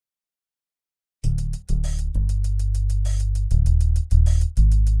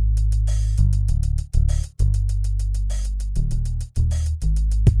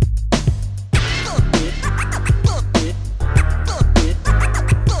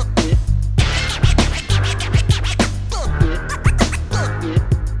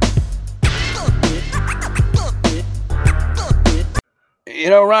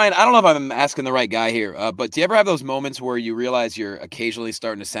Ryan, I don't know if I'm asking the right guy here, but do you ever have those moments where you realize you're occasionally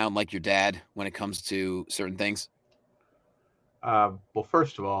starting to sound like your dad when it comes to certain things Well,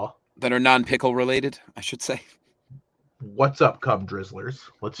 first of all, that are non-pickle related, I should say? what's up, cum drizzlers?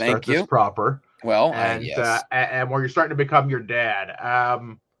 Let's start Thank this you. proper. Well, And yes. and where you're starting to become your dad.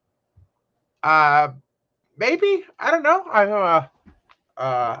 Uh, maybe I don't know.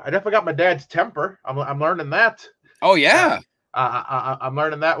 I definitely got my dad's temper. I'm learning that. Oh, Uh, yeah. I'm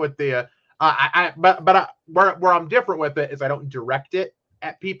learning that with the. Where I'm different with it is I don't direct it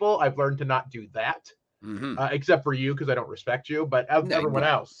at people. I've learned to not do that, Mm-hmm. except for you because I don't respect you. But everyone Well,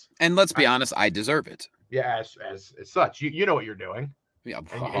 else, and let's be honest, I deserve it. yeah, as such, you know what you're doing, Yeah. and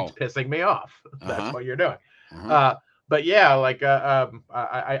it's Oh. pissing me off. That's Uh-huh. what you're doing. Uh-huh. But yeah, like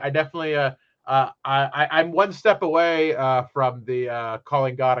I definitely I'm one step away from the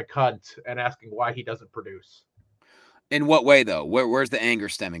calling God a cunt and asking why he doesn't produce. In what way, though? Where's the anger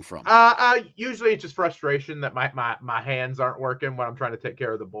stemming from? Usually it's just frustration that my hands aren't working when I'm trying to take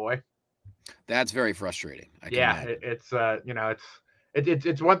care of the boy. That's very frustrating. I can Yeah, imagine. it's you know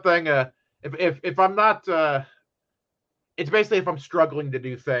it's one thing. If I'm not it's basically if I'm struggling to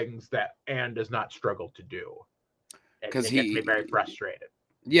do things that Anne does not struggle to do, Because it gets me very frustrated.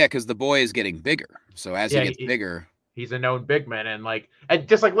 Yeah, because the boy is getting bigger. So as he Yeah, gets bigger, he's a known big man, and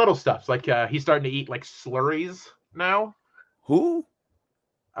just like little stuff, like he's starting to eat like slurries now. who?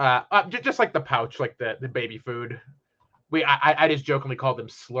 Just like the pouch, like the baby food. I just jokingly call them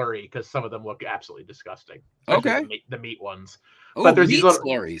slurry because some of them look absolutely disgusting, especially Okay. the meat ones. Oh, But there's these meat little,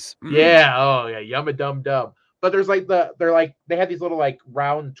 slurries. yeah, oh yeah, yum a dum dum. But there's like they had these little like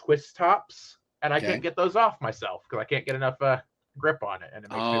round twist tops, and I Okay. can't get those off myself because I can't get enough grip on it, and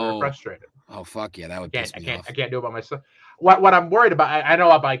it makes me very frustrated. Oh, fuck yeah, that would piss me off. I can't do it by myself. What I'm worried about,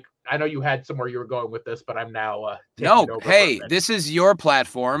 I know you had somewhere you were going with this, but I'm now taking No, it over. hey, this is your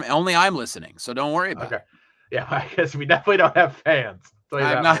platform. Only I'm listening, so don't worry about it. Yeah, I guess we definitely don't have fans.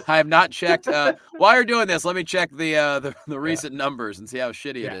 I have not checked. While you're doing this, let me check the recent numbers and see how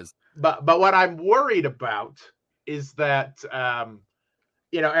shitty it is. But what I'm worried about is that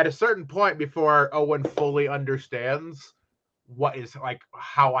at a certain point before Owen fully understands what is like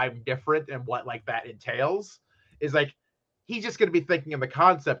how I'm different and what like that entails, is like he's just gonna be thinking in the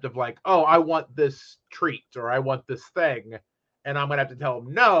concept of like, oh, I want this treat or I want this thing, and I'm gonna have to tell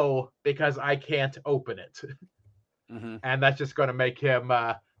him no because I can't open it. Mm-hmm. And that's just gonna make him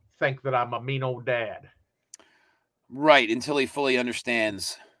think that I'm a mean old dad. Right, until he fully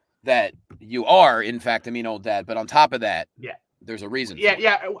understands that you are, in fact, a mean old dad. But on top of that, there's a reason.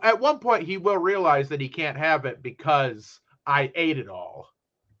 Yeah. At one point, he will realize that he can't have it because I ate it all.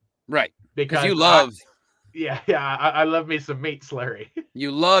 Right. Because you love. I love me some meat slurry.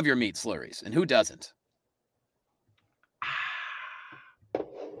 You love your meat slurries, and who doesn't?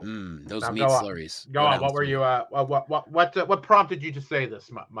 Those meat slurries. Go on. What were you? What prompted you to say this,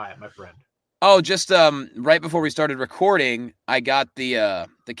 my friend? Oh, just right before we started recording, I got the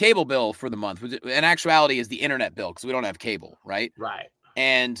cable bill for the month, which in actuality is the internet bill because we don't have cable, right? Right.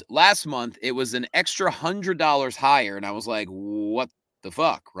 And last month it was an extra $100 higher, and I was like, "What the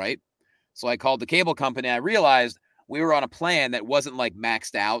fuck?" Right? So I called the cable company. I realized we were on a plan that wasn't like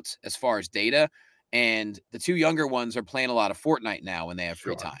maxed out as far as data, and the two younger ones are playing a lot of Fortnite now when they have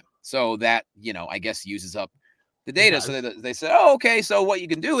free time. So that I guess uses up the data. So they said, oh, okay, so what you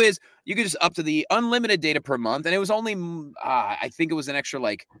can do is you can just up to the unlimited data per month. And it was only, I think it was an extra,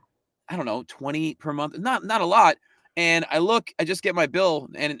 like, I don't know, 20 per month. Not a lot. And I just get my bill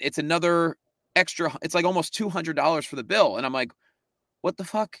and it's another extra. It's like almost $200 for the bill. And I'm like, what the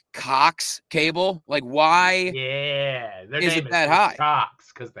fuck? Cox Cable? Like, why? Yeah. Their is name it that high?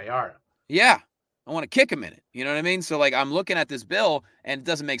 Cox, because they are. Yeah. I want to kick him in it. You know what I mean? So like I'm looking at this bill and it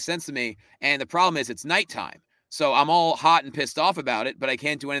doesn't make sense to me. And the problem is it's nighttime. So I'm all hot and pissed off about it, but I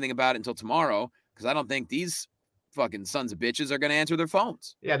can't do anything about it until tomorrow because I don't think these fucking sons of bitches are going to answer their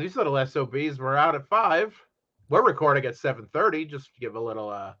phones. Yeah, these little SOBs were out at 5. We're recording at 7:30 just to give a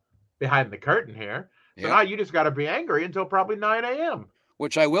little behind the curtain here. So now you just got to be angry until probably 9 a.m.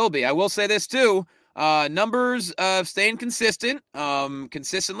 Which I will be. I will say this too. Numbers staying consistent,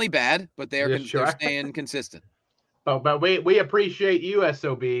 consistently bad, but they're staying consistent. But we appreciate you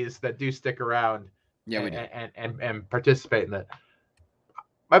SOBs that do stick around. Yeah, we do. And participate in that.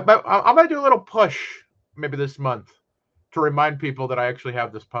 I'm going to do a little push maybe this month to remind people that I actually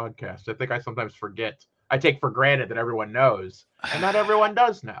have this podcast. I think I sometimes forget. I take for granted that everyone knows, and not everyone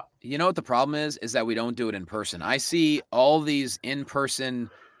does now. You know what the problem is that we don't do it in person. I see all these in-person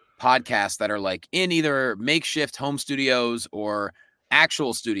podcasts that are like in either makeshift home studios or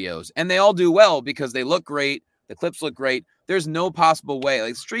actual studios, and they all do well because they look great. The clips look great. there's no possible way.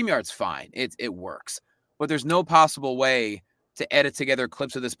 Like StreamYard's fine. It works. But there's no possible way to edit together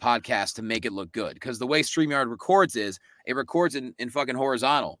clips of this podcast to make it look good. Because the way StreamYard records is it records in fucking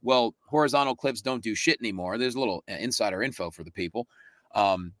horizontal. Well, horizontal clips don't do shit anymore. There's a little insider info for the people.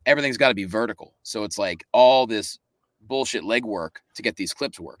 Everything's got to be vertical. So it's like all this bullshit legwork to get these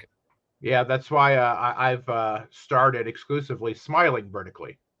clips working. Yeah, that's why I've started exclusively smiling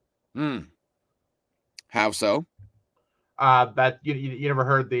vertically. How so? That you never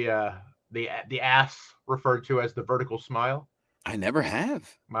heard the ass referred to as the vertical smile? I never have.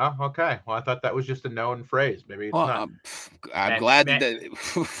 Well, okay. Well, I thought that was just a known phrase. Maybe it's not. I'm glad that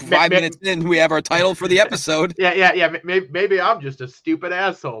 5 minutes in we have our title for the episode. Yeah. Maybe I'm just a stupid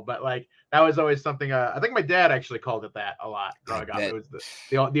asshole, but like that was always something. I think my dad actually called it that a lot growing up. It was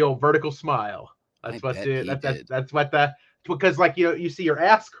the old vertical smile. That's what because like you see your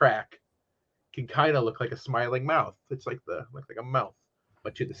ass crack can kind of look like a smiling mouth. It's like a mouth,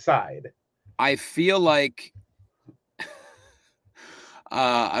 but to the side. I feel like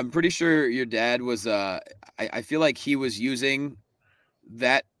I'm pretty sure your dad was I feel like he was using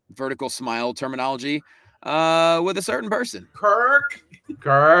that vertical smile terminology with a certain person. Kirk.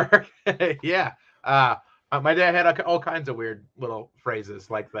 Yeah. My dad had all kinds of weird little phrases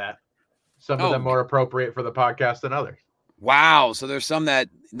like that. Some of them more appropriate for the podcast than others. Wow. So there's some that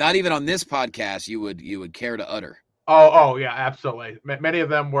not even on this podcast you would care to utter. Oh yeah, absolutely. Many of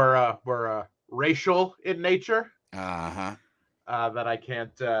them were racial in nature. Uh-huh. That I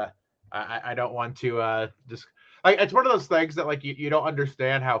can't. I don't want to just like it's one of those things that like you don't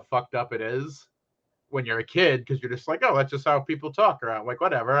understand how fucked up it is when you're a kid because you're just like, oh, that's just how people talk around. Like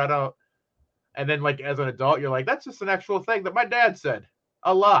whatever, I don't. And then like as an adult, you're like, that's just an actual thing that my dad said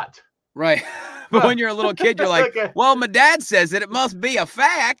a lot. Right. But when you're a little kid, you're like, well, my dad says it must be a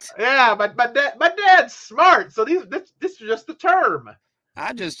fact. Yeah, but my dad's smart, so this is just the term.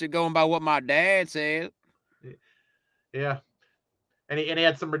 I just going by what my dad said. Yeah. And he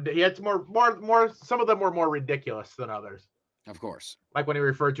had some more some of them were more ridiculous than others. Of course. Like when he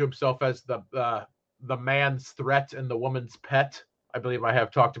referred to himself as the man's threat and the woman's pet. I believe I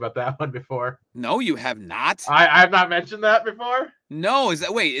have talked about that one before. No, you have not. I have not mentioned that before. No, is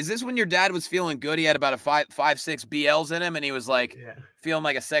this when your dad was feeling good? He had about a 5, 6 BLs in him, and he was like feeling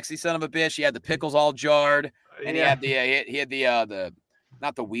like a sexy son of a bitch. He had the pickles all jarred, and he had the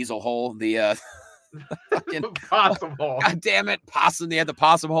not the weasel hole, the fucking possum hole. God damn it, possum! He had the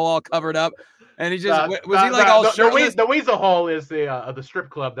possum hole all covered up, and he just was he like all shirtless? The weasel hole is the strip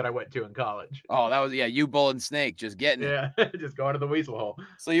club that I went to in college. Oh, that was you, Bull and Snake, just getting it. Just going to the weasel hole.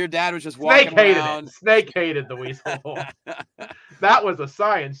 So your dad was just walking around. Snake hated the weasel hole. That was a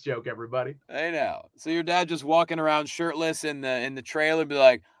science joke, everybody. I know. So your dad just walking around shirtless in the trailer, be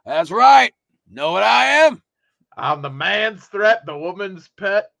like, "That's right. Know what I am? I'm the man's threat, the woman's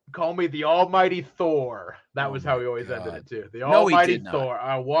pet. Call me the Almighty Thor." That was how he always ended it too. The Almighty Thor.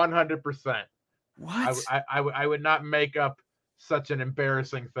 100%. What? I would not make up such an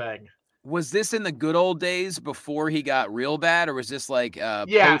embarrassing thing. Was this in the good old days before he got real bad, or was this like I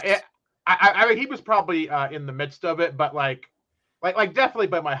mean he was probably in the midst of it, but like definitely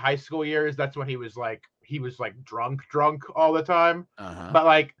by my high school years, that's when he was like drunk all the time. But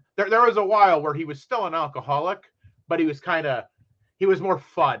like there was a while where he was still an alcoholic, but he was more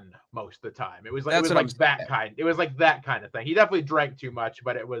fun most of the time. It was like that kind of thing. He definitely drank too much,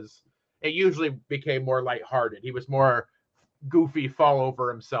 but it usually became more lighthearted. He was more goofy, fall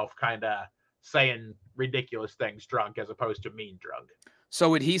over himself, kind of saying ridiculous things drunk as opposed to mean drunk.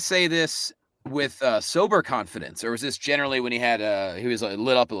 So would he say this with sober confidence, or was this generally when he was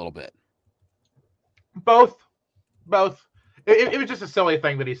lit up a little bit? Both. It was just a silly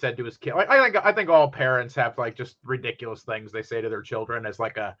thing that he said to his kid. Like, I think all parents have like just ridiculous things they say to their children as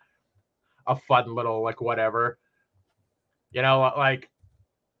like a fun little like whatever, like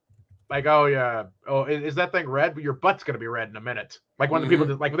oh yeah, oh is that thing red? But your butt's gonna be red in a minute. Like when the people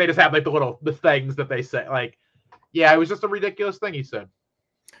just, like they just have like the things that they say. Like yeah, it was just a ridiculous thing he said.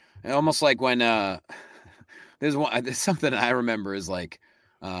 Almost like when there's something I remember is like.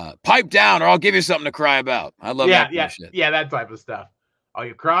 Pipe down or I'll give you something to cry about. I love that kind of shit. Yeah, that type of stuff. Oh,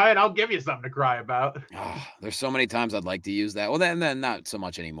 you crying? I'll give you something to cry about. Oh, there's so many times I'd like to use that. Well, then not so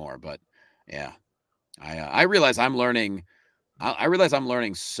much anymore, but yeah. I realize I'm learning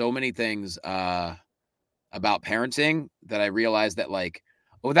so many things about parenting that I realize that like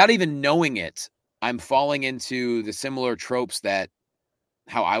without even knowing it, I'm falling into the similar tropes that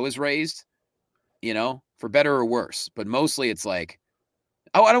how I was raised, for better or worse. But mostly it's like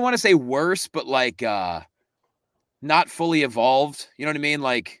I don't want to say worse, but like not fully evolved. You know what I mean?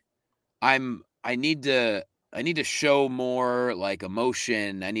 Like I need to show more like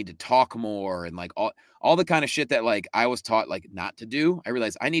emotion. I need to talk more and like all the kind of shit that like I was taught like not to do. I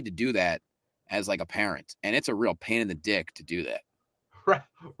realized I need to do that as like a parent, and it's a real pain in the dick to do that.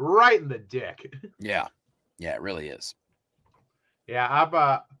 Right in the dick. Yeah, it really is. Yeah, I'm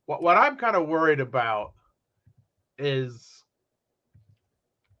what I'm kind of worried about is,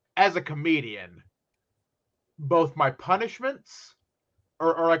 as a comedian, both my punishments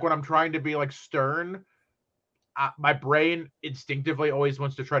or like when I'm trying to be like stern, my brain instinctively always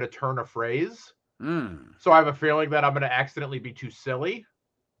wants to try to turn a phrase. So I have a feeling that I'm going to accidentally be too silly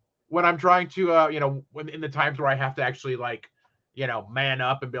when I'm trying to, when in the times where I have to actually like, man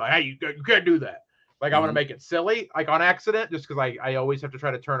up and be like, hey, you can't do that. Like, I want to make it silly, like on accident, just because I always have to try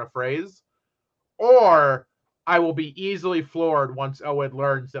to turn a phrase. Or I will be easily floored once Owen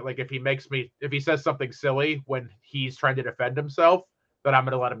learns that, like, if he says something silly when he's trying to defend himself, then I'm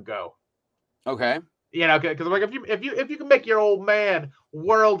going to let him go. Okay. Because like if you can make your old man,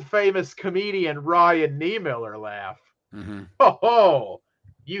 world famous comedian Ryan Niemiller laugh,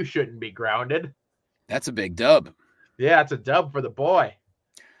 you shouldn't be grounded. That's a big dub. Yeah, it's a dub for the boy.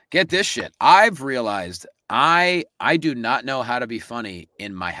 Get this shit. I've realized I do not know how to be funny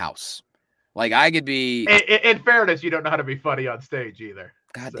in my house. Like, I could be. In fairness, you don't know how to be funny on stage either.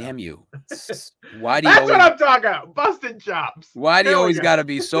 God so. Damn you! Why do you? That's what I'm talking about. Busting chops. Why do you always got to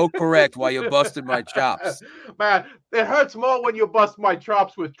be so correct while you're busting my chops? Man, it hurts more when you bust my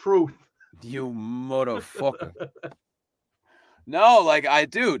chops with truth. You motherfucker. No, like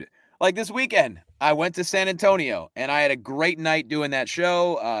like this weekend, I went to San Antonio and I had a great night doing that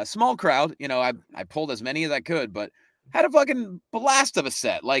show. Small crowd, I pulled as many as I could, but had a fucking blast of a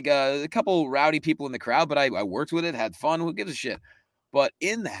set. Like a couple rowdy people in the crowd, but I worked with it, had fun. Who gives a shit? But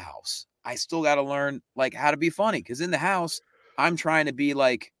in the house, I still got to learn like how to be funny, because in the house, I'm trying to be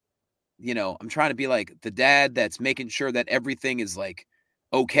like, the dad that's making sure that everything is like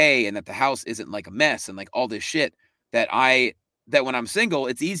okay and that the house isn't like a mess and like all this shit that when I'm single,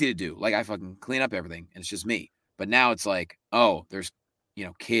 it's easy to do. Like, I fucking clean up everything and it's just me. But now it's like, oh, there's,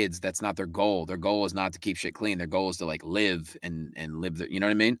 kids, that's not their goal. Their goal is not to keep shit clean. Their goal is to like live and live, you know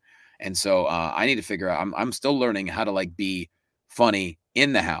what I mean? And so I need to figure out, I'm still learning how to like be funny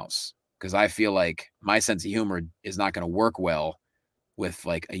in the house, because I feel like my sense of humor is not going to work well with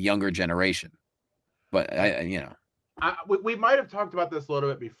like a younger generation. But we might have talked about this a little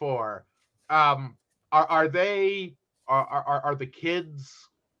bit before. Are the kids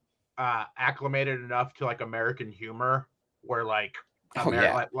acclimated enough to like American humor where like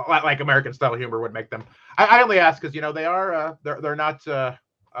like American style humor would make them? I only ask because they are they're not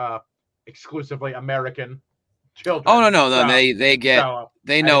exclusively American children. Oh no,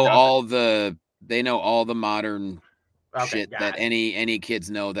 they know all the modern shit that any kids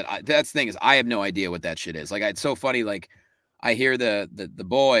know. That's the thing is, I have no idea what that shit is. Like, it's so funny. Like, I hear the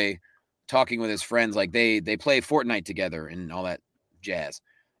boy talking with his friends, like they play Fortnite together and all that jazz.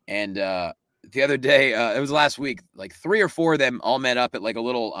 And the other day, it was last week, like 3 or 4 of them all met up at like a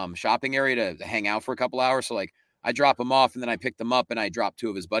little shopping area to hang out for a couple hours. So like, I drop them off and then I pick them up and I drop 2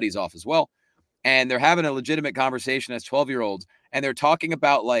 of his buddies off as well. And they're having a legitimate conversation as 12-year-olds. And they're talking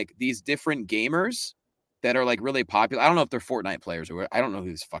about like these different gamers that are like really popular. I don't know if they're Fortnite players or I don't know who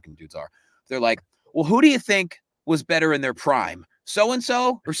these fucking dudes are. They're like, well, who do you think was better in their prime?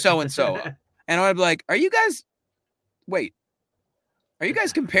 So-and-so or so-and-so? And I'd be like, are you guys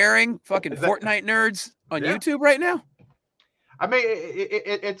comparing fucking Fortnite nerds on YouTube right now? I mean,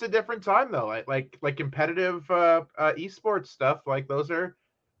 it's a different time though. Like competitive esports stuff, like those are,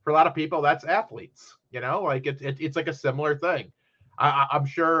 for a lot of people, that's athletes, like it's like a similar thing. I'm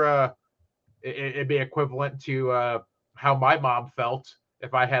sure it'd be equivalent to how my mom felt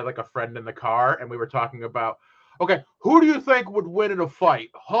if I had like a friend in the car and we were talking about, okay, who do you think would win in a fight,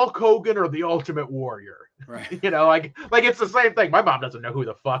 Hulk Hogan or the Ultimate Warrior? Right. Like it's the same thing. My mom doesn't know who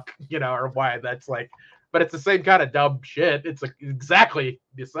the fuck, or why that's like, but it's the same kind of dumb shit. It's like exactly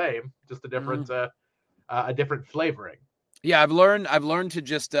the same, just a different a different flavoring. Yeah, I've learned to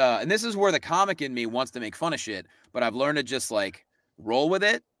just and this is where the comic in me wants to make fun of shit, but I've learned to just like roll with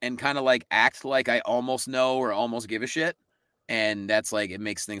it and kind of like act like I almost know or almost give a shit. And that's like, it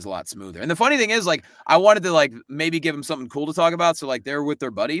makes things a lot smoother. And the funny thing is, like, I wanted to like maybe give them something cool to talk about. So like they're with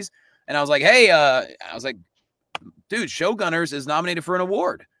their buddies and I was like, hey, dude, Showgunners is nominated for an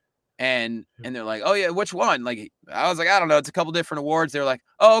award. And they're like, oh yeah, which one? Like, I was like, I don't know. It's a couple different awards. They're like,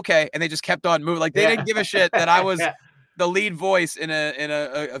 oh, okay. And they just kept on moving. Like, they didn't give a shit that I was the lead voice in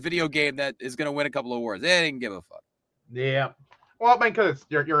a video game that is going to win a couple of awards. They didn't give a fuck. Yeah. Well, I mean, because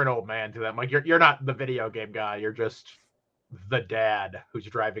you're an old man to them. Like, you're not the video game guy. You're just the dad who's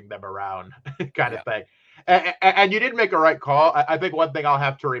driving them around kind of thing. And you did make a right call. I think one thing I'll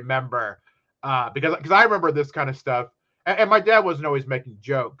have to remember, because I remember this kind of stuff, and my dad wasn't always making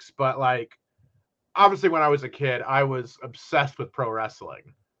jokes, but like obviously when I was a kid, I was obsessed with pro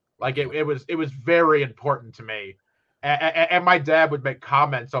wrestling. Like it was very important to me, and my dad would make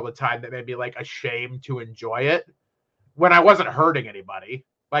comments all the time that made me like ashamed to enjoy it when I wasn't hurting anybody.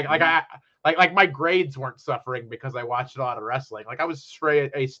 Like my grades weren't suffering because I watched a lot of wrestling. Like I was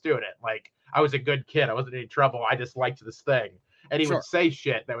straight A student. Like I was a good kid. I wasn't in any trouble. I just liked this thing. And he would say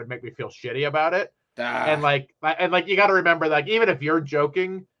shit that would make me feel shitty about it. And like you got to remember, like even if you're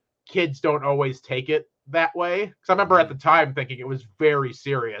joking, kids don't always take it that way. Because I remember at the time thinking it was very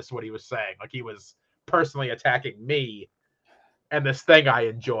serious what he was saying. Like he was personally attacking me and this thing I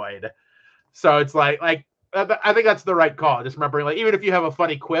enjoyed. So it's like I think that's the right call. Just remembering, like, even if you have a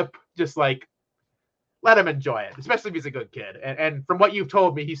funny quip, just like let him enjoy it, especially if he's a good kid. And from what you've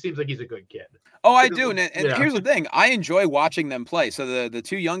told me, he seems like he's a good kid. Oh, I do. And here's the thing. I enjoy watching them play. So the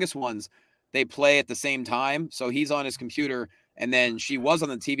two youngest ones, they play at the same time. So he's on his computer, and then she was on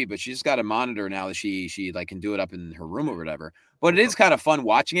the TV, but she's got a monitor now that she like can do it up in her room or whatever. But it is kind of fun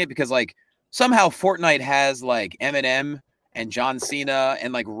watching it because like somehow Fortnite has like Eminem and John Cena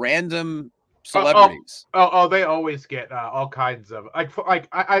and like random celebrities. They always get all kinds of like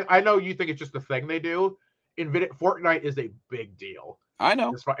I know you think it's just a thing they do. Fortnite is a big deal. I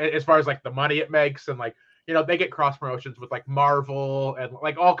know as far as like the money it makes, and like they get cross promotions with like Marvel and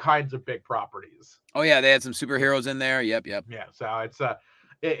like all kinds of big properties. Oh yeah, they had some superheroes in there. Yep. Yeah, so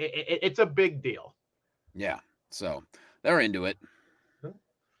it's a big deal. Yeah, so they're into it,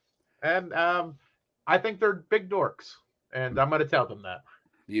 and I think they're big dorks, and I'm going to tell them that.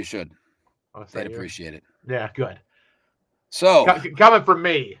 You should. They'd appreciate it. Yeah, good. So coming from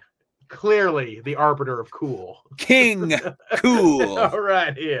me, clearly the arbiter of cool. King Cool. All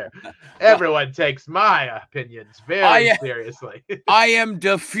right, here. Everyone takes my opinions very seriously. I am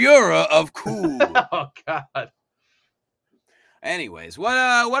the Führer of cool. Oh, God. Anyways,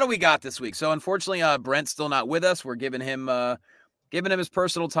 what do we got this week? So unfortunately, Brent's still not with us. We're giving him his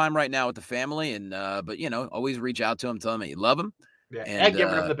personal time right now with the family, and but always reach out to him, tell him that you love him. Yeah, and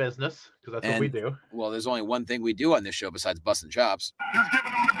giving him the business, because that's what we do. Well, there's only one thing we do on this show besides busting chops.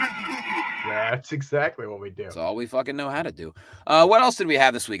 Yeah, that's exactly what we do. That's all we fucking know how to do. What else did we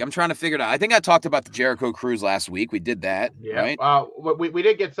have this week? I'm trying to figure it out. I think I talked about the Jericho Cruise last week. We did that. Yeah. Right? We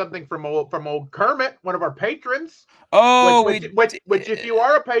did get something from old Kermit, one of our patrons. Oh, which if you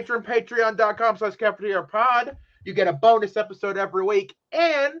are a patron, patreon.com/cafeteriapod, you get a bonus episode every week,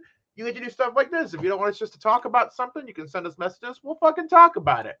 and you get to do stuff like this. If you don't want us just to talk about something, you can send us messages. We'll fucking talk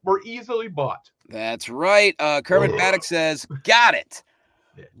about it. We're easily bought. That's right. Kermit Maddox says, got it.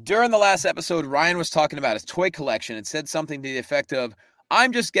 Yeah. During the last episode, Ryan was talking about his toy collection and said something to the effect of,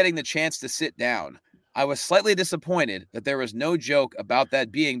 I'm just getting the chance to sit down. I was slightly disappointed that there was no joke about that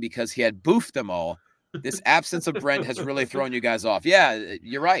being because he had boofed them all. This absence of Brent has really thrown you guys off. Yeah,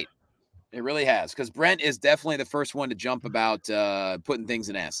 you're right. It really has, because Brent is definitely the first one to jump about putting things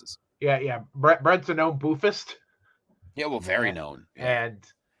in asses. Yeah. Brent's a known boofist. Yeah, well, very known. And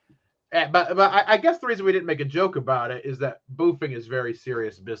but I guess the reason we didn't make a joke about it is that boofing is very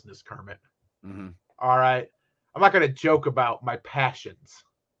serious business, Kermit. Mm-hmm. All right, I'm not going to joke about my passions.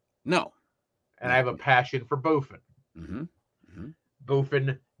 No. And I have a passion for boofing. Mm-hmm. Mm-hmm.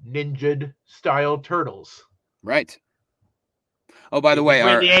 Boofing ninja style turtles. Right. Oh, by the way,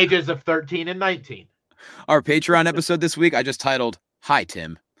 between the ages of 13 and 19. Our Patreon episode this week, I just titled, Hi,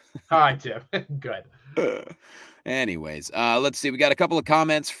 Tim. Hi, Tim. Good. Anyways, let's see. We got a couple of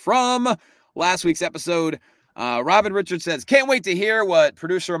comments from last week's episode. Robin Richards says, can't wait to hear what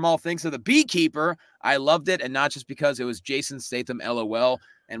producer Amal thinks of The Beekeeper. I loved it, and not just because it was Jason Statham, LOL.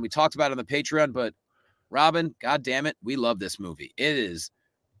 And we talked about it on the Patreon, but Robin, God damn it, we love this movie. It is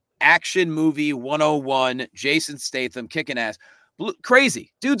action movie 101, Jason Statham kicking ass.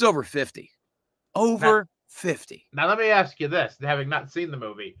 Crazy. Dude's over 50. Over 50. Now, let me ask you this. Having not seen the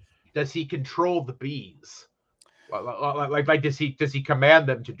movie, does he control the bees? Like does he command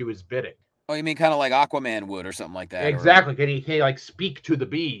them to do his bidding? Oh, you mean kind of like Aquaman would or something like that? Exactly. Can he like speak to the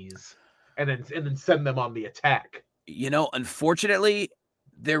bees and then send them on the attack? Unfortunately,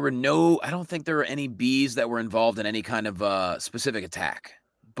 I don't think there were any bees that were involved in any kind of specific attack.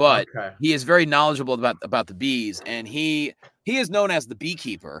 But he is very knowledgeable about the bees, and he is known as the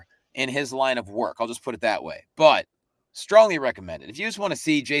beekeeper in his line of work. I'll just put it that way. But strongly recommended. If you just want to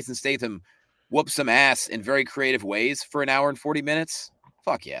see Jason Statham whoop some ass in very creative ways for an hour and 40 minutes,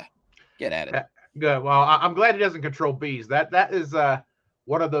 fuck yeah. Get at it. Good. Well, I'm glad he doesn't control bees. That is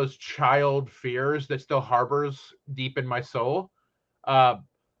one of those child fears that still harbors deep in my soul.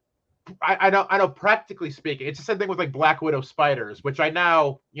 I know practically speaking, it's the same thing with like Black Widow spiders, which I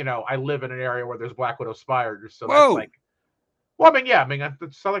now, I live in an area where there's Black Widow spiders. So that's Whoa. like, well,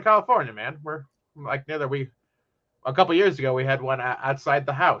 it's Southern California, man. We're like near there. A couple years ago, we had one outside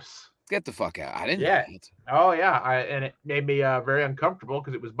the house. Get the fuck out. I didn't know Yeah. that. Oh, yeah. And it made me very uncomfortable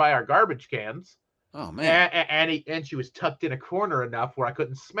because it was by our garbage cans. Oh, man. And she was tucked in a corner enough where I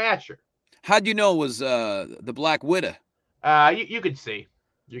couldn't smash her. How'd you know it was the Black Widow? You could see.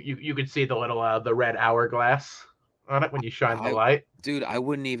 You could see the little the red hourglass on it when you shine the light. Dude, I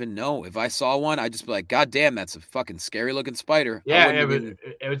wouldn't even know. If I saw one, I'd just be like, God damn, that's a fucking scary looking spider. Yeah,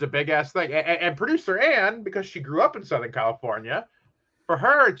 it was a big ass thing. And producer Ann, because she grew up in Southern California, for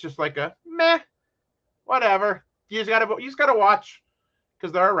her it's just like a meh, whatever. You just gotta watch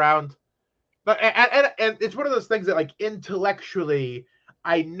because they're around. But and it's one of those things that like intellectually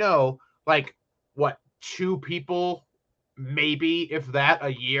I know like what 2 people maybe if that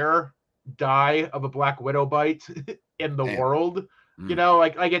a year die of a Black Widow bite in the world.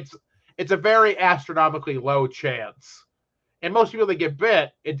 Like it's a very astronomically low chance. And most people that get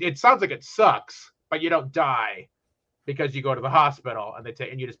bit, it sounds like it sucks, but you don't die because you go to the hospital and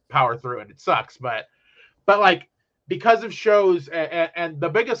and you just power through it. It sucks, but like because of shows and the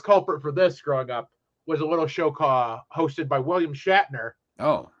biggest culprit for this growing up was a little show hosted by William Shatner.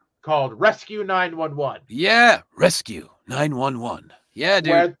 Oh. Called Rescue 911. Yeah, Rescue 911. Yeah,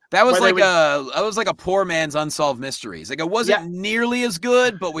 dude. That was like a poor man's Unsolved Mysteries. Like it wasn't nearly as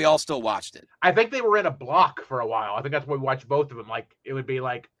good, but we all still watched it. I think they were in a block for a while. I think that's why we watched both of them. Like it would be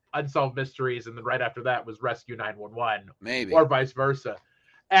like Unsolved Mysteries, and then right after that was Rescue 911. Maybe. Or vice versa.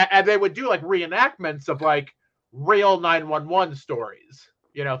 And they would do like reenactments of like real 911 stories.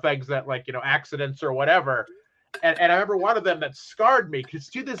 Things that like, accidents or whatever. And I remember one of them that scarred me because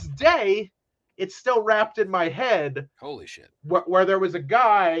to this day, it's still wrapped in my head. Holy shit! Where there was a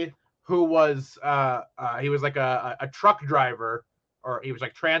guy who was he was like a truck driver, or he was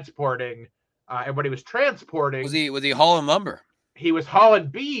like transporting, and when he was transporting, was he hauling lumber? He was hauling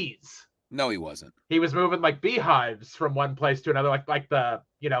bees. No, he wasn't. He was moving like beehives from one place to another, like the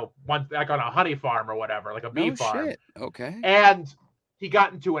one like on a honey farm or whatever, like a bee farm. Shit. Okay. And he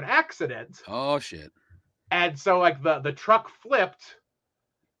got into an accident. Oh shit. And so like the truck flipped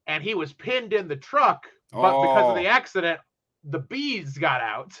and he was pinned in the truck, but because of the accident, the bees got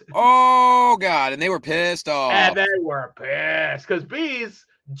out. Oh God. And they were pissed off. And they were pissed because bees,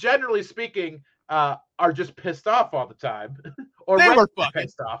 generally speaking, are just pissed off all the time. Or they were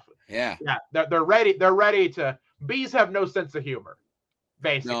pissed off. Yeah. Yeah. They're ready to. Bees have no sense of humor.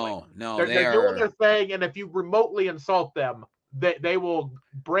 Basically. No. They're doing their thing, and if you remotely insult them, they will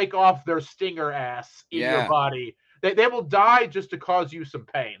break off their stinger ass in your body. They will die just to cause you some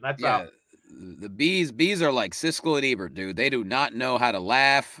pain. That's how. The bees are like Siskel and Ebert, dude. They do not know how to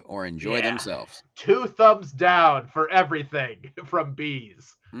laugh or enjoy themselves. 2 thumbs down for everything from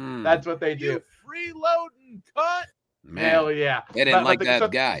bees. That's what they do. You freeloading cut. Man, hell yeah. They didn't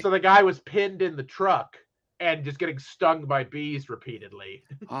that guy. So the guy was pinned in the truck and just getting stung by bees repeatedly.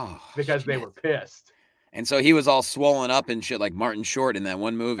 Because they were pissed. And so he was all swollen up and shit like Martin Short in that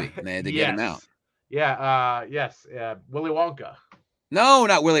one movie. And they had to get him out. Yeah. Yes. Willy Wonka. No,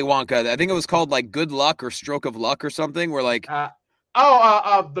 not Willy Wonka. I think it was called like Good Luck or Stroke of Luck or something. Where like,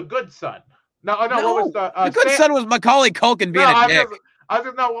 The Good Son. No. What was the Good Son was Macaulay Culkin being a dick.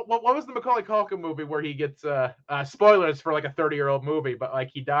 What was the Macaulay Culkin movie where he gets spoilers for like a 30-year-old movie, but like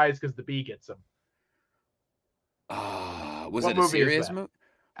he dies because the bee gets him? Was it a serious movie?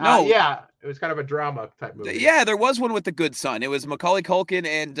 No. Yeah, it was kind of a drama type movie. Yeah, there was one with the Good Son. It was Macaulay Culkin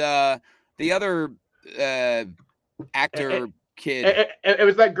and the other actor kid. It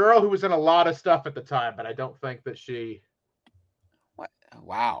was that girl who was in a lot of stuff at the time, but I don't think that she. What?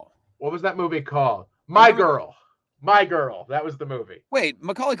 Wow. What was that movie called? My Girl. My Girl. That was the movie. Wait,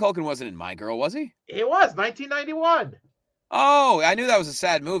 Macaulay Culkin wasn't in My Girl, was he? It was 1991. Oh, I knew that was a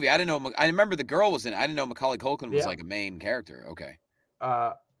sad movie. I didn't know. I remember the girl was in it. I didn't know Macaulay Culkin was like a main character. Okay.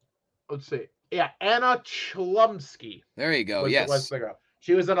 Let's see. Yeah, Anna Chlumsky. There you go. Yes. Was the girl.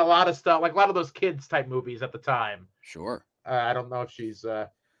 She was in a lot of stuff, like a lot of those kids type movies at the time. Sure. I don't know if she's.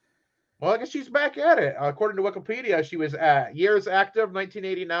 Well, I guess she's back at it. According to Wikipedia, she was years active,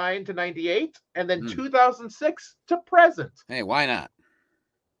 1989 to 98, and then 2006 to present. Hey, why not?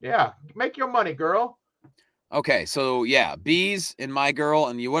 Yeah, make your money, girl. Okay, so yeah, bees in My Girl,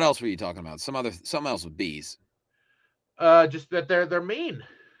 and you. What else were you talking about? Something else with bees. Just that they're mean.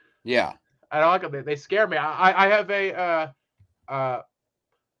 Yeah, I don't like them. They scare me. I have a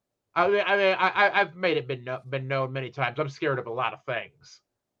I've made it been known many times. I'm scared of a lot of things.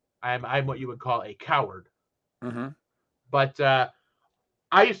 I'm what you would call a coward. Mm-hmm. But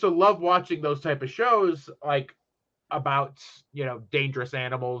I used to love watching those type of shows, like about, dangerous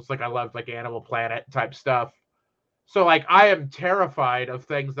animals. Like I loved like Animal Planet type stuff. So like I am terrified of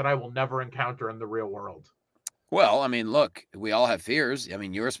things that I will never encounter in the real world. Well, I mean, look, we all have fears. I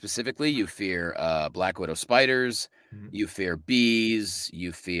mean, yours specifically, you fear black widow spiders, you fear bees,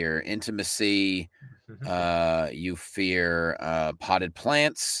 you fear intimacy, you fear potted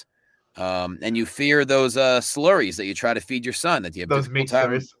plants, and you fear those slurries that you try to feed your son that you have Those difficult meat time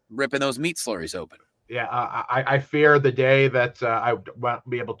slurries. ripping those meat slurries open. Yeah, I fear the day that I won't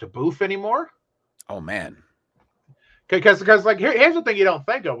be able to boof anymore. Oh man, Because like here's the thing you don't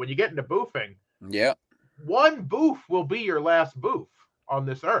think of when you get into boofing. yeah, One boof will be your last boof on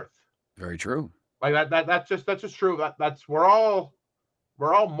this earth. very true. Like that's just true. That's we're all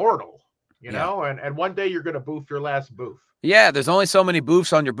mortal, Yeah. and one day you're gonna boof your last boof. Yeah, there's only so many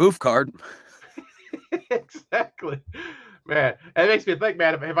boofs on your boof card. Exactly, man. It makes me think,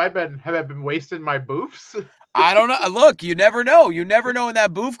 man. Have I been wasting my boofs? I don't know. Look, you never know. You never know when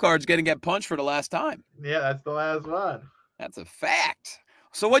that boof card's going to get punched for the last time. Yeah, that's the last one. That's a fact.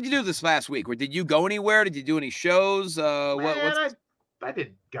 So what'd you do this last week? Or did you go anywhere? Did you do any shows? Man, I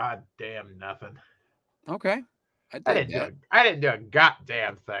did goddamn nothing. Okay. I didn't do a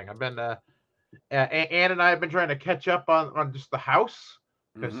goddamn thing. I've been Ann and I have been trying to catch up on just the house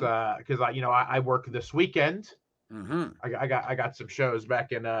because I work this weekend. Mm-hmm. I got some shows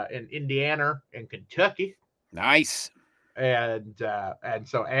back in Indiana and Kentucky. Nice. And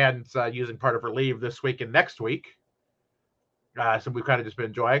so Ann's using part of her leave this week and next week. So we've kind of just been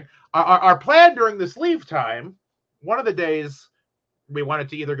enjoying. Our plan during this leave time, one of the days we wanted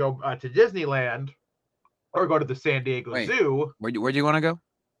to either go to Disneyland or go to the San Diego Zoo. Where'd you want to go?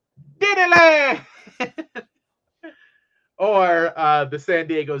 Disneyland! Or the San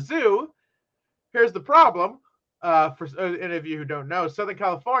Diego Zoo. Here's the problem. For any of you who don't know, Southern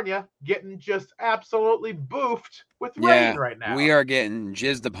California getting just absolutely boofed with rain right now. We are getting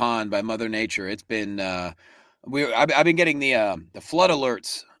jizzed upon by Mother Nature. It's been I've been getting the flood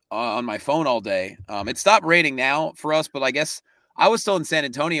alerts on my phone all day. It stopped raining now for us, but I guess I was still in San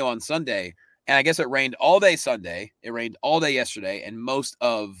Antonio on Sunday, and I guess it rained all day Sunday. It rained all day yesterday, and most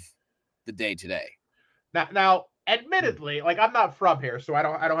of the day today. Now, admittedly, like I'm not from here, so I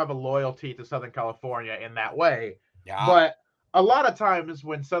don't have a loyalty to Southern California in that way. Yeah. But a lot of times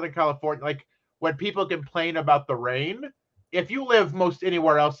when Southern California, like when people complain about the rain, if you live most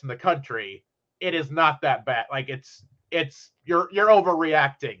anywhere else in the country, it is not that bad. Like it's you're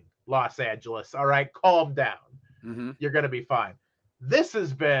overreacting, Los Angeles. All right, calm down. Mm-hmm. You're gonna be fine. This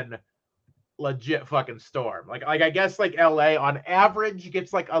has been legit fucking storm. Like I guess like LA on average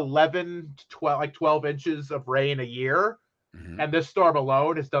gets like 11 to 12 inches of rain a year. Mm-hmm. And this storm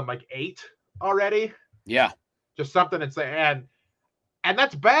alone has done like 8 already. Yeah. Just something insane. And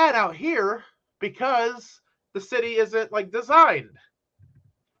that's bad out here because the city isn't like designed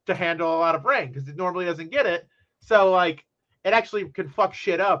to handle a lot of rain because it normally doesn't get it. So like it actually can fuck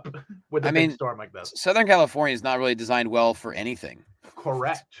shit up with a big storm like this. Southern California is not really designed well for anything.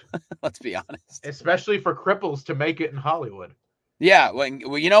 Correct. Let's be honest. Especially for cripples to make it in Hollywood. Yeah. Well,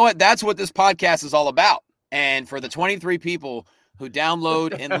 you know what? That's what this podcast is all about. And for the 23 people who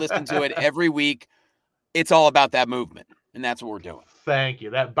download and listen to it every week, it's all about that movement. And that's what we're doing. Thank you.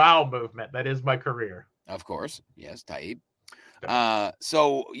 That bowel movement. That is my career. Of course. Yes, Taib.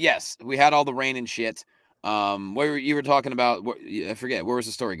 So, yes, we had all the rain and shit. Where you were talking about, I forget, where was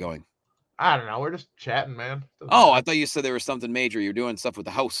the story going? I don't know. We're just chatting, man. I thought you said there was something major. You were doing stuff with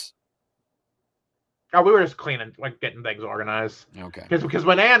the house. Oh, we were just cleaning, like getting things organized. Okay. Because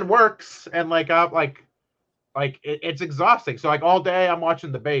when Ann works and it's exhausting. So like all day I'm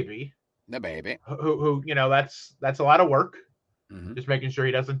watching the baby. The baby. Who that's a lot of work. Mm-hmm. Just making sure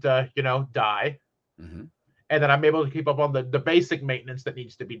he doesn't die. Mm-hmm. And then I'm able to keep up on the basic maintenance that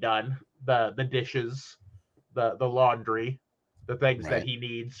needs to be done. The dishes, the laundry, the things that he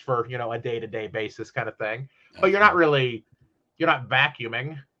needs for, a day-to-day basis kind of thing. Okay. But you're not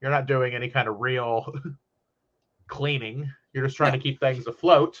vacuuming. You're not doing any kind of real cleaning. You're just trying to keep things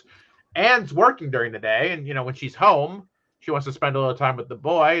afloat. Ann's working during the day. And, when she's home, she wants to spend a little time with the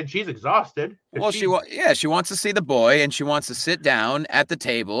boy and she's exhausted. Well, she wants to see the boy and she wants to sit down at the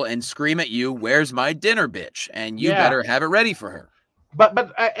table and scream at you, "Where's my dinner, bitch?" And you better have it ready for her. But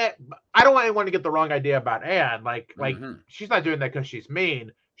I don't want anyone to get the wrong idea about Ann. Like she's not doing that because she's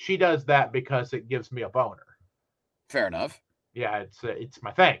mean. She does that because it gives me a boner. Fair enough. Yeah, it's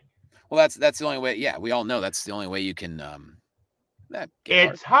my thing. Well, that's the only way. Yeah, we all know that's the only way you can.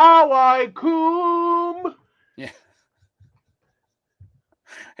 It's how I come. Yeah.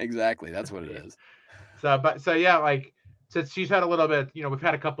 Exactly. That's what it is. So since she's had a little bit, we've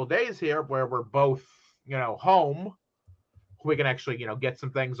had a couple days here where we're both, home, we can actually, get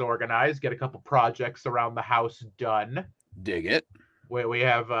some things organized, get a couple projects around the house done. Dig it. We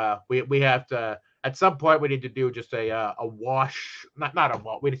have to, at some point we need to do just a wash, not a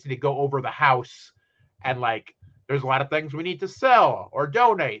wash. We just need to go over the house, and like there's a lot of things we need to sell or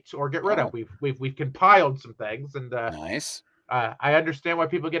donate or get rid of. We've compiled some things, and nice. I understand why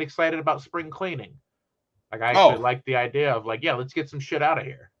people get excited about spring cleaning. Like I actually like the idea of like, yeah, let's get some shit out of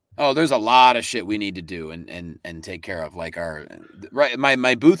here. Oh, there's a lot of shit we need to do and take care of. Like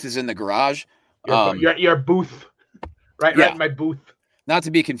my booth is in the garage. Your booth, right? Yeah. Right, my booth. Not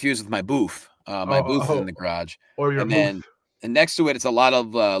to be confused with my booth. My booth is in the garage. Or your booth. And next to it, it's a lot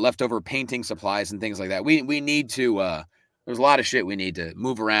of leftover painting supplies and things like that. We need to. There's a lot of shit we need to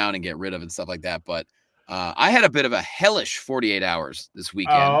move around and get rid of and stuff like that. But I had a bit of a hellish 48 hours this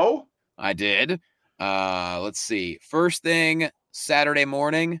weekend. Oh, I did. Let's see. First thing, Saturday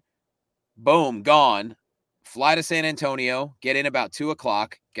morning, boom, gone. Fly to San Antonio, get in about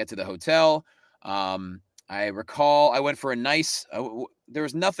 2:00, get to the hotel. I recall I went for a nice, there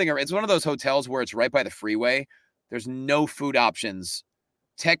was nothing, it's one of those hotels where it's right by the freeway. There's no food options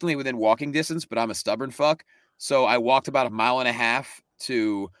technically within walking distance, but I'm a stubborn fuck. So I walked about 1.5 miles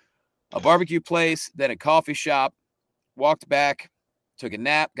to a barbecue place, then a coffee shop, walked back, took a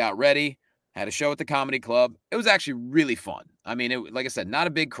nap, got ready, had a show at the comedy club. It was actually really fun. I mean, like I said, not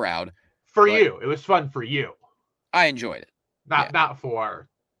a big crowd. For you. It was fun for you. I enjoyed it. Not for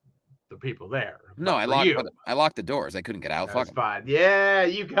the people there. No, I locked the doors. I couldn't get out. That's fine. Yeah,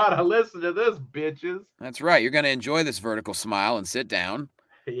 you gotta listen to this, bitches. That's right. You're gonna enjoy this vertical smile and sit down.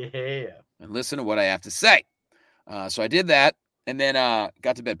 Yeah. And listen to what I have to say. So I did that, and then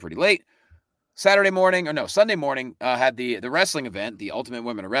got to bed pretty late. Sunday morning, had the wrestling event, the Ultimate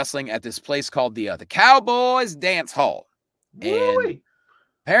Women of Wrestling, at this place called the Cowboys Dance Hall. Really? And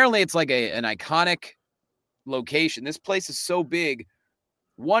apparently it's like an iconic location. This place is so big,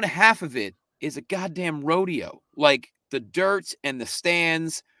 one half of it is a goddamn rodeo. Like the dirt and the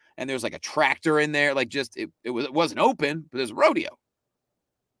stands, and there's like a tractor in there. Like just it wasn't open, but there's a rodeo.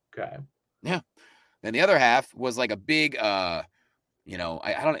 Okay. Yeah. Then the other half was like a big calling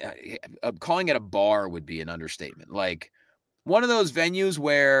it a bar would be an understatement. Like one of those venues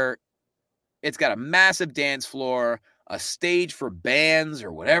where it's got a massive dance floor, a stage for bands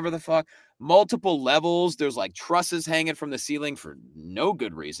or whatever the fuck, multiple levels. There's like trusses hanging from the ceiling for no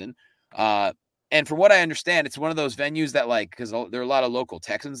good reason. And from what I understand, it's one of those venues that like, because there are a lot of local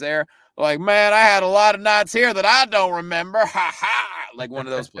Texans there. Like, man, I had a lot of nights here that I don't remember. Ha ha! Like one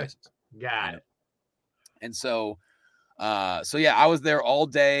of those places. Got it. And so yeah, I was there all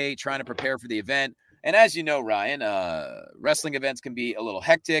day trying to prepare for the event. And as you know, Ryan, wrestling events can be a little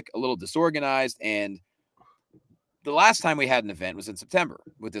hectic, a little disorganized. And the last time we had an event was in September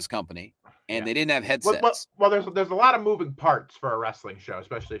with this company, and they didn't have headsets. Well, there's a lot of moving parts for a wrestling show,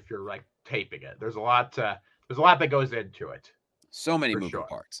 especially if you're like taping it. There's a lot that goes into it. So many moving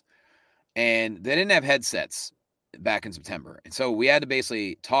parts. And they didn't have headsets back in September. And so we had to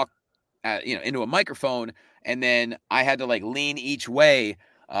basically talk into a microphone, and then I had to like lean each way.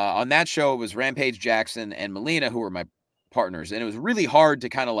 On that show, it was Rampage Jackson and Melina who were my partners, and it was really hard to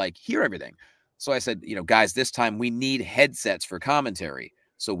kind of like hear everything. So I said, guys, this time we need headsets for commentary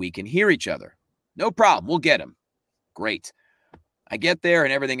so we can hear each other. No problem. We'll get them. Great. I get there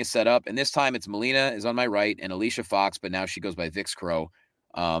and everything is set up. And this time it's Melina is on my right and Alicia Fox, but now she goes by Vix Crow.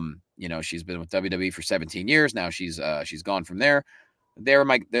 She's been with WWE for 17 years. Now she's gone from there. We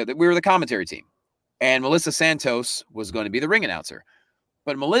were the commentary team. And Melissa Santos was going to be the ring announcer.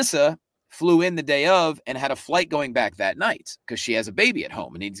 But Melissa flew in the day of and had a flight going back that night because she has a baby at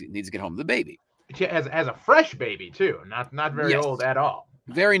home and needs to get home to the baby. She has a fresh baby too, not very old at all.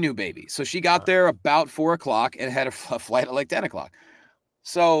 Very new baby. So she got there about 4:00 and had a flight at like 10:00.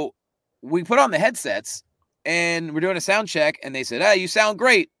 So we put on the headsets and we're doing a sound check, and they said, "Hey, you sound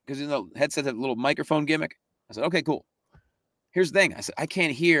great," because the headset had a little microphone gimmick. I said, "Okay, cool." Here's the thing. I said, "I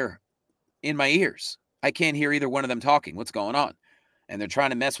can't hear in my ears. I can't hear either one of them talking. What's going on?" And they're trying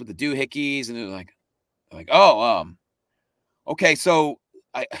to mess with the doohickeys, and they're like, "Oh, okay, so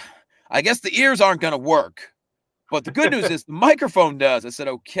I guess the ears aren't going to work. But the good news is the microphone does." I said,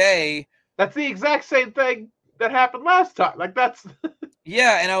 "Okay." That's the exact same thing that happened last time. Like that's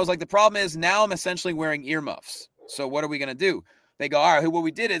yeah. And I was like, the problem is now I'm essentially wearing earmuffs. So what are we going to do? They go, all right, what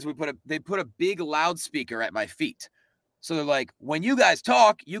we did is they put a big loudspeaker at my feet. So they're like, when you guys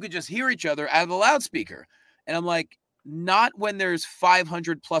talk, you could just hear each other out of the loudspeaker. And I'm like, not when there's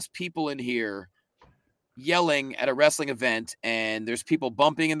 500 plus people in here yelling at a wrestling event and there's people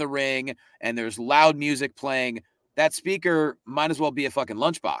bumping in the ring and there's loud music playing. that speaker might as well be a fucking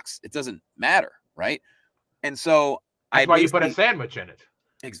lunchbox. It doesn't matter, right? And so That's why you put a sandwich in it.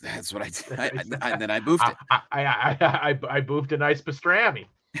 That's what I did. And then I boofed it. I boofed a nice pastrami.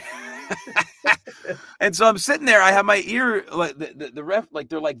 And so I'm sitting there. I have my ear, like the ref, like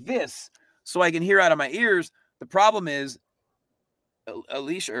they're like this, so I can hear out of my ears. The problem is,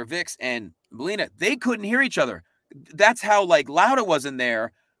 Alicia or Vix and Melina, they couldn't hear each other. That's how like loud it was in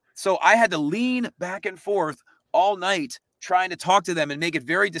there. So I had to lean back and forth all night trying to talk to them and make it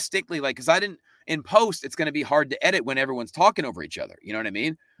very distinctly, like, because I didn't, in post, it's going to be hard to edit when everyone's talking over each other. You know what I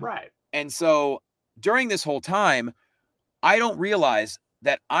mean? Right. And so during this whole time, I don't realize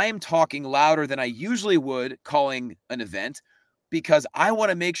that I'm talking louder than I usually would calling an event, because I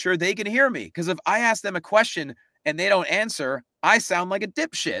want to make sure they can hear me. Because if I ask them a question and they don't answer, I sound like a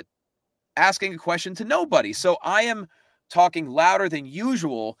dipshit asking a question to nobody. So I am talking louder than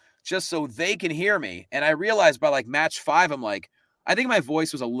usual just so they can hear me. And I realized by like match 5, I'm like, I think my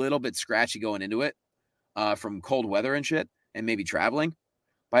voice was a little bit scratchy going into it from cold weather and shit and maybe traveling.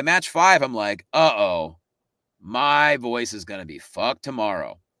 By match 5, I'm like, uh-oh, my voice is going to be fucked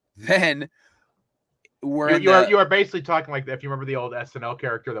tomorrow. Then you are basically talking like, if you remember the old SNL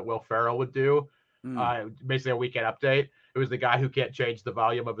character that Will Ferrell would do, basically a weekend update. It was the guy who can't change the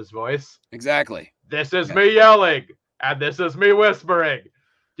volume of his voice. Exactly. This is me yelling, and this is me whispering.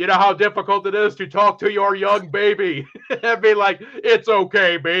 Do you know how difficult it is to talk to your young baby and be like, it's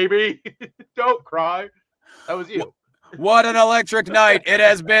okay, baby. Don't cry. That was you. What an electric night it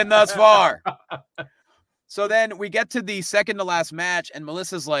has been thus far. So then we get to the second to last match, and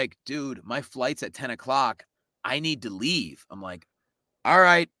Melissa's like, dude, my flight's at 10 o'clock. I need to leave. I'm like, all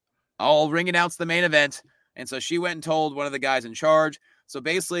right, I'll ring announce the main event. And so she went and told one of the guys in charge. So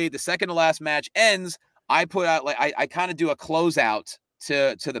basically, the second to last match ends. I put out, like, I kind of do a closeout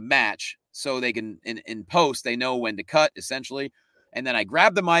to the match so they can, in post, they know when to cut, essentially. And then I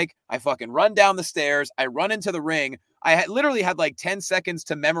grab the mic. I fucking run down the stairs. I run into the ring. I literally had like 10 seconds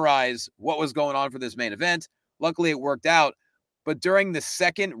to memorize what was going on for this main event. Luckily, it worked out. But during the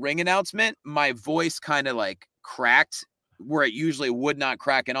second ring announcement, my voice kind of like cracked where it usually would not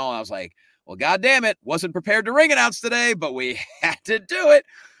crack at all. I was like, well, God damn it. Wasn't prepared to ring announce today, but we had to do it.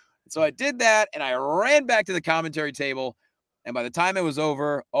 So I did that, and I ran back to the commentary table. And by the time it was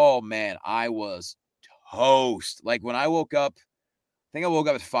over, oh, man, I was toast. Like when I woke up, I think I woke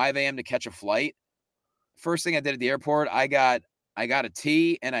up at 5 a.m. to catch a flight. First thing I did at the airport, I got a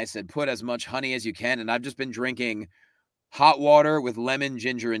tea, and I said, put as much honey as you can. And I've just been drinking hot water with lemon,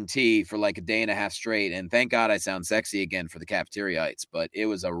 ginger, and tea for like a day and a half straight. And thank God I sound sexy again for the cafeteriaites, but it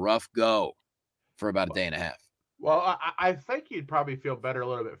was a rough go for about a day and a half. Well, I think you'd probably feel better a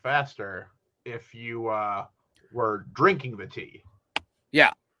little bit faster if you were drinking the tea.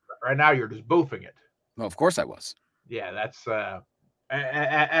 Yeah. Right now you're just boofing it. Well, of course I was. Yeah, that's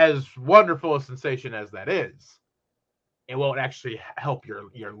as wonderful a sensation as that is. It won't actually help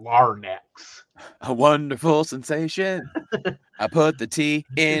your larynx. A wonderful sensation. I put the tea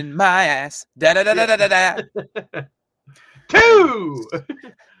in my ass. Da da da da da da da. 2.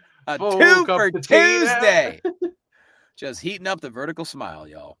 A 2 for Tuesday. Just heating up the vertical smile,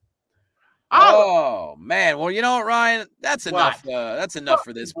 y'all. Oh man. Well, you know what, Ryan? That's enough. That's enough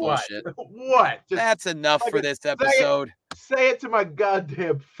for this bullshit. What? That's enough for this episode. Say it to my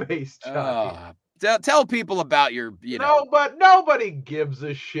goddamn face, Johnny. Tell people about your, No, but nobody gives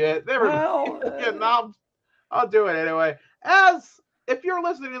a shit. I'll do it anyway. As if you're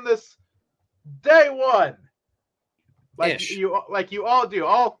listening to this day one, like you all do,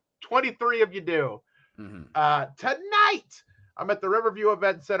 all 23 of you do. Mm-hmm. Tonight, I'm at the Riverview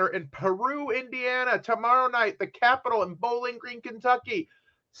Event Center in Peru, Indiana. Tomorrow night, the Capitol in Bowling Green, Kentucky.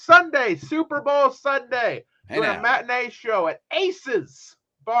 Sunday, Super Bowl Sunday. Doing a matinee show at Aces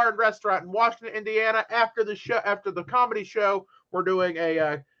Bar and Restaurant in Washington, Indiana. After the comedy show, we're doing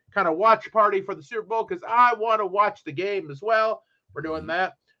a kind of watch party for the Super Bowl because I want to watch the game as well. We're doing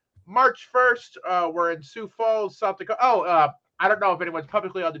that. March 1st, we're in Sioux Falls, South Dakota. I don't know if anyone's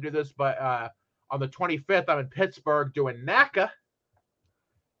publicly allowed to do this, but on the 25th, I'm in Pittsburgh doing NACA.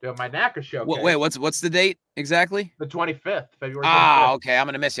 Doing my NACA show. Wait, what's the date exactly? The 25th, February 25th. Okay. I'm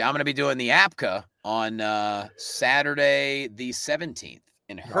going to miss you. I'm going to be doing the APCA on Saturday the 17th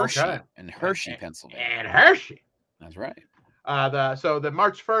in Hershey, Pennsylvania. And Hershey. That's right. So the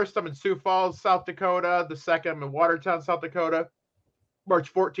March 1st, I'm in Sioux Falls, South Dakota. The 2nd, I'm in Watertown, South Dakota.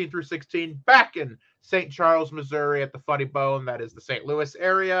 March 14th through 16th, back in St. Charles, Missouri at the Funny Bone. That is the St. Louis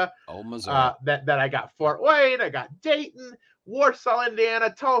area. Oh, Missouri. That I got Fort Wayne. I got Dayton, Warsaw,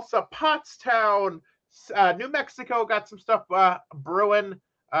 Indiana, Tulsa, Pottstown, New Mexico. Got some stuff brewing.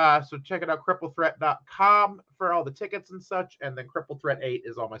 So check it out, cripplethreat.com for all the tickets and such. And then cripplethreat8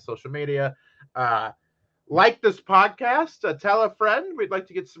 is all my social media. Like this podcast, tell a friend. We'd like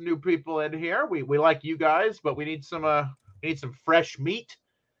to get some new people in here. We like you guys, but we need some fresh meat.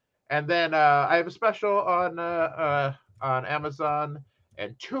 And then I have a special on Amazon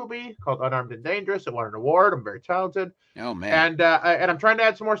and Tubi called Unarmed and Dangerous. I won an award. I'm very talented. Oh man! And I'm trying to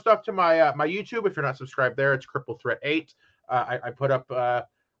add some more stuff to my my YouTube. If you're not subscribed there, it's Cripple Threat 8. I put up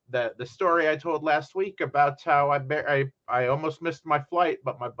the story I told last week about how I almost missed my flight,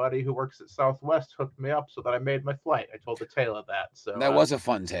 but my buddy who works at Southwest hooked me up so that I made my flight. I told the tale of that. So that was a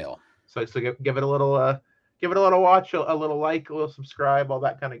fun tale. So give it a little watch, a little like, a little subscribe, all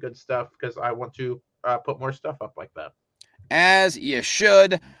that kind of good stuff, because I want to put more stuff up like that. As you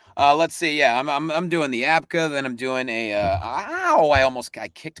should. Let's see. Yeah, I'm doing the APCA. Then I'm doing a. I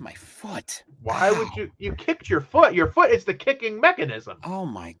kicked my foot. Why would you kicked your foot? Your foot is the kicking mechanism. Oh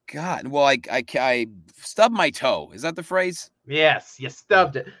my god. Well, I stubbed my toe. Is that the phrase? Yes, you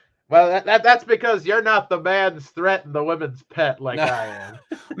stubbed it. Well, that's because you're not the man's threat and the women's pet like I am.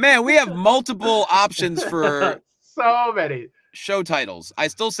 Man, we have multiple options for so many show titles. I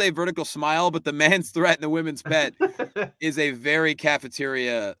still say Vertical Smile, but the man's threat and the women's pet is a very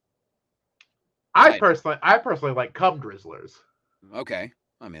cafeteria. I personally like cum drizzlers. Okay.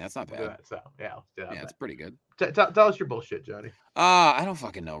 I mean, that's not bad. So yeah, it's pretty good. Tell us your bullshit, Johnny. I don't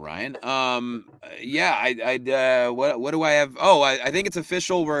fucking know, Ryan. Yeah, what do I have? Oh, I think it's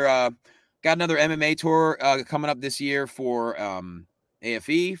official. We're got another MMA tour coming up this year for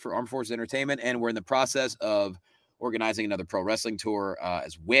AFE, for Armed Forces Entertainment, and we're in the process of organizing another pro wrestling tour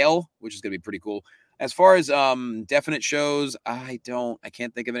as well, which is gonna be pretty cool. As far as definite shows, I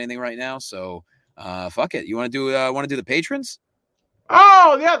can't think of anything right now. So fuck it. You want to do the patrons?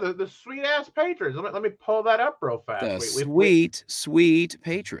 Oh yeah, the sweet ass patrons. Let me pull that up real fast. Sweet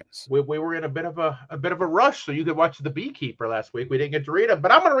patrons. We were in a bit of a rush, so you could watch The Beekeeper last week. We didn't get to read them,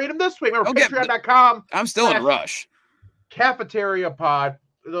 but I'm going to read them this week. Remember, Patreon.com. I'm still in a rush. Cafeteria Pod.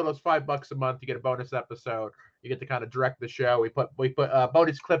 Those $5 a month. You get a bonus episode. You get to kind of direct the show. We put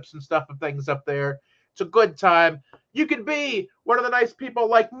bonus clips and stuff and things up there. It's a good time. You could be one of the nice people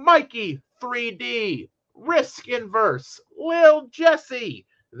like Mikey 3D. Risk Inverse, Lil Jesse,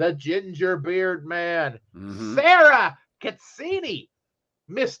 the Ginger Beard Man, Sarah Cassini,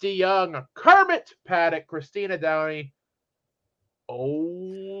 Misty Young, Kermit Paddock, Christina Downey,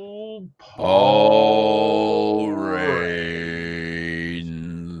 Old Paul Reigns.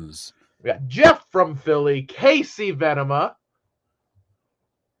 We got Jeff from Philly, Casey Venema,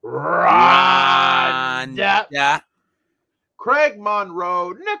 Rhonda. Craig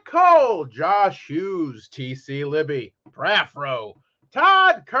Monroe, Nicole, Josh Hughes, TC Libby, Brafro,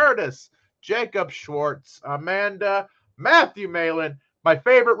 Todd Curtis, Jacob Schwartz, Amanda, Matthew Malin, my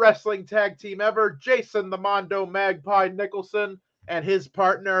favorite wrestling tag team ever, Jason the Mondo Magpie Nicholson, and his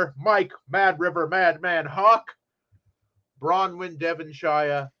partner, Mike Mad River Madman Hawk, Bronwyn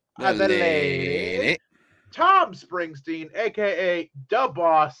Devonshire, Adelaide, Tom Springsteen, a.k.a. Da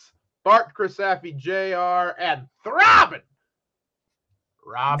Boss, Bart Crisafi Jr., and Throbbing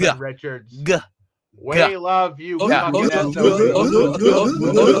Robin Richards. We love you.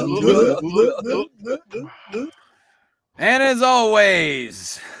 And as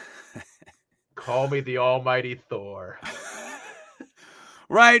always, call me the almighty Thor.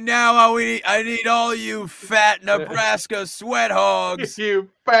 Right now, I need all you fat Nebraska sweat hogs. You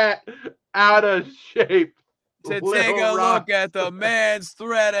fat, out of shape. To take a look at the man's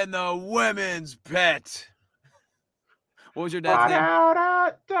threat and the women's pet. What was your dad's name?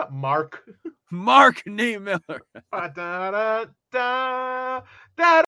 Mark. Mark Niemiller.